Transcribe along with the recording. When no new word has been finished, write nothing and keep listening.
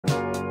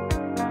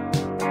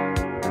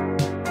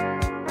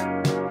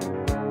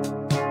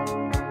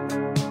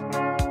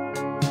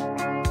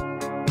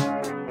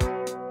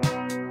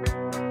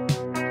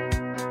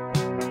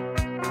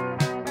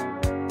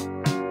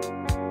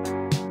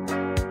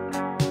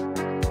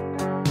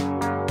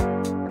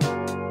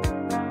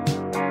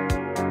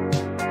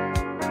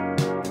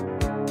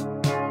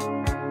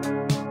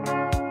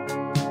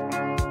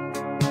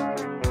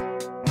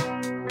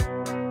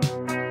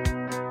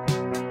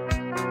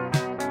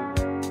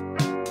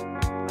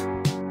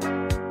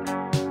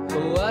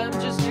I'm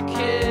just a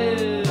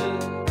kid.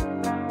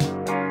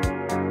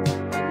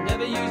 I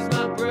never use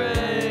my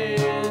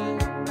brain.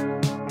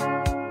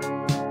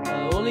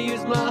 I only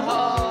use my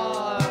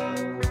heart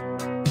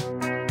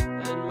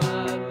and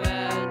my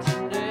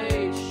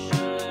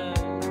imagination.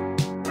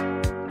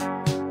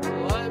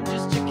 Oh, I'm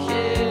just a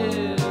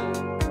kid.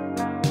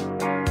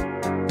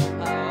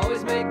 I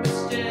always make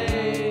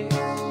mistakes.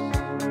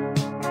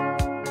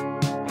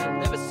 I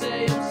never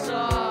say I'm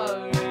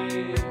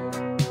sorry,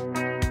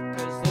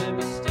 'cause they're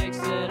mistakes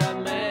that I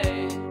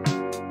made.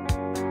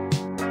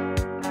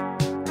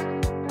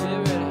 Get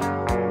ready.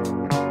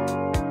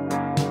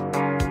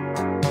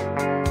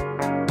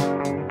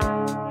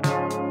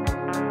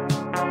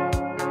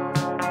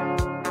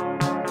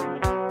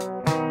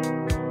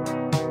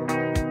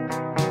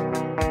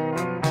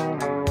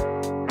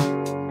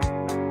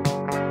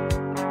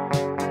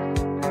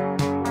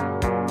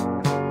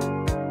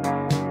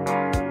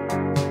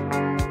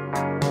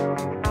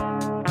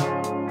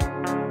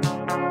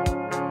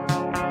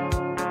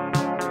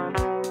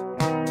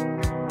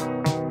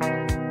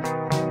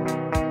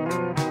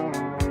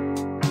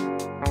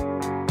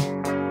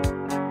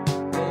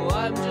 Oh,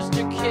 I'm just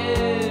a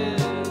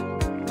kid.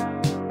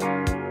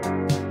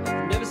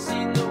 I've never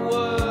seen the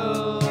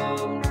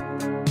world.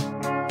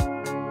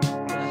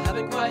 I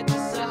haven't quite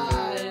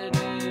decided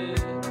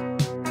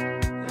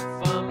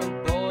if I'm a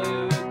boy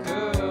or a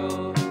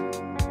girl.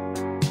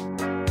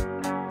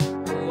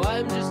 Oh,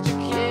 I'm just a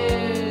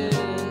kid.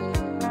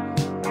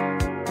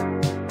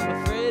 I'm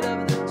afraid of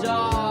the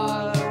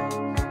dark,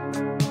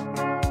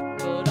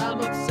 but I'm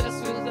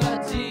obsessed with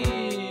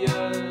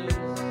ideas.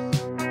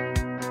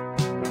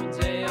 One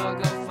day I'll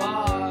go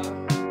far.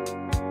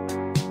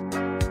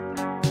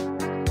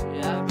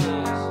 Yeah,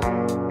 please.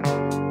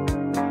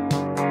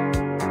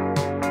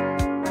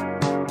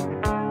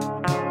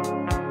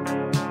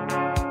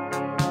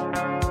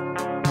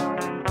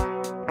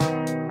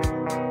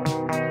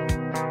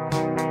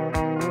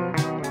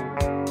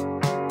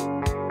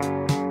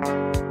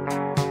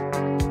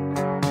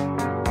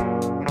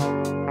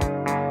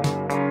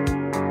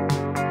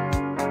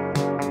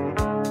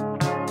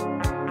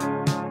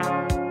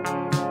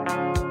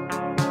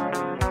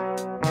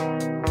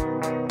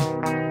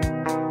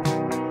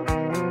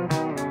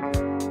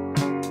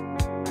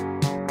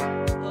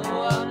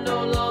 Oh, I'm no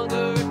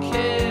longer a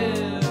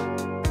kid,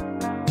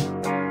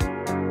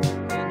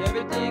 and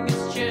everything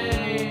has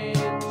changed.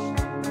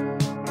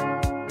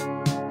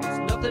 There's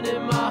nothing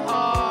in my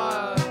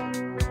heart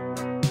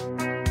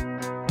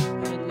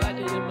and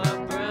lightning in my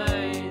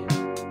brain.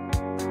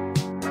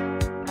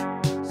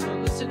 So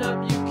listen up,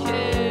 you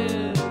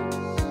kids,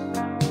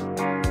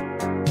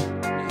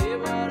 and hear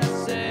what I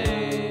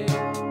say.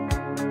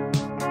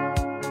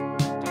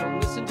 Don't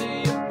listen to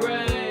your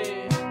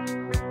brain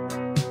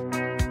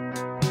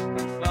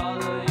and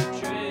follow your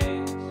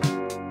dreams.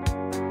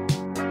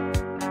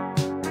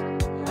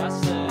 I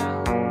said,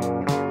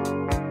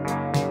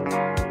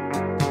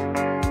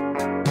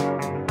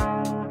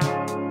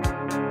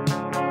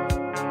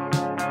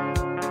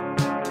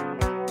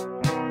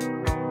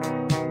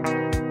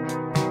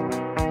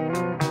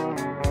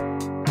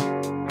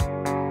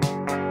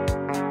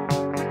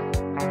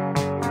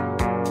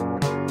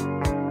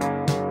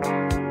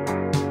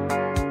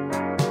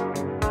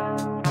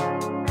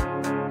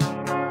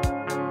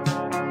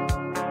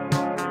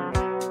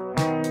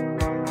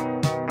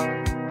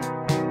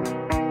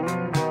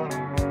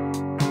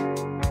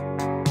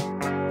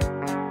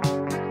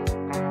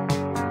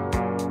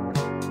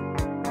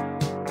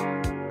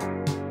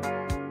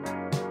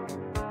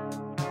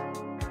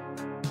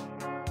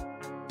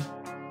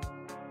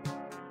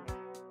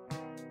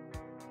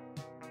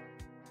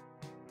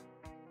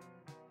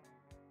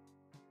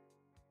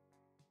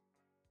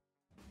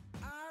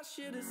 I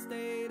should've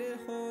stayed at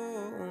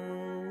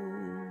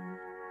home,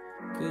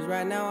 'cause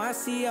right now I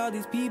see all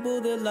these people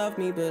that love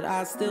me, but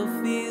I still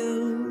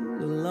feel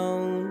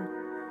alone.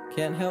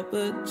 Can't help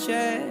but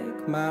check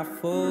my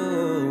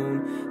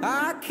phone.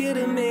 I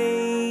could've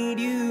made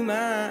you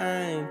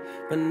mine,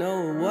 but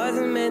no, it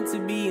wasn't meant to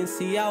be. And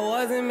see, I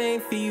wasn't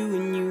made for you,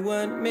 and you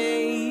weren't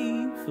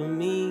made for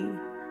me,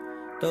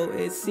 though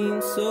it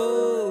seemed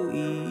so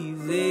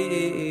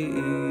easy.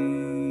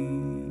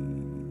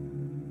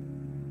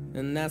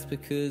 And that's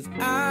because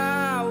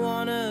I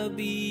wanna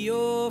be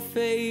your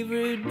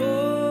favorite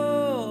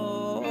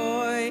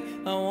boy.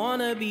 I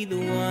wanna be the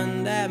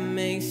one that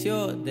makes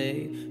your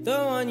day, the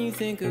one you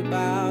think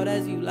about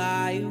as you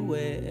lie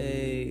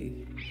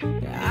awake.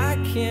 I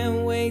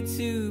can't wait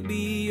to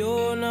be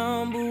your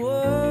number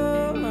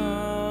one.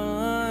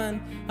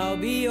 I'll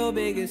be your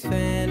biggest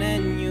fan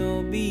and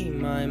you'll be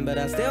mine, but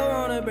I still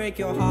wanna break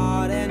your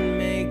heart and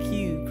make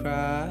you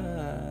cry.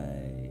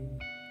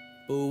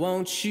 But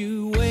won't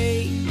you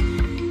wait?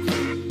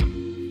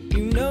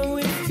 You know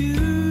it's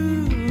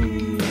too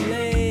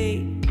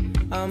late.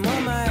 I'm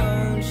on my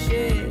own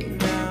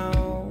shit now.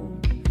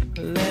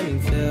 Let me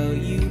tell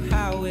you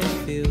how it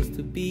feels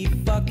to be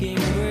fucking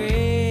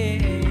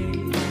great.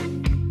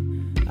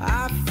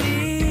 I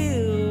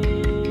feel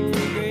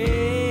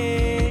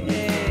great.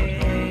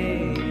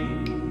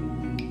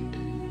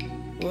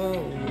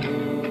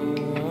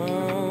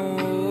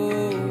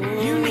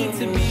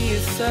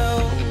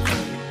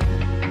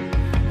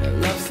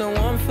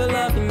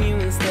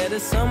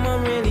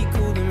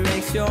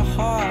 makes your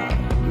heart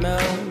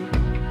melt.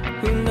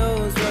 Who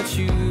knows what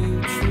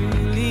you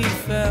truly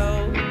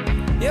felt?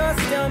 You're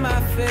still my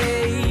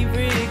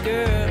favorite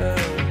girl.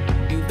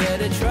 You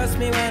better trust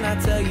me when I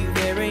tell you that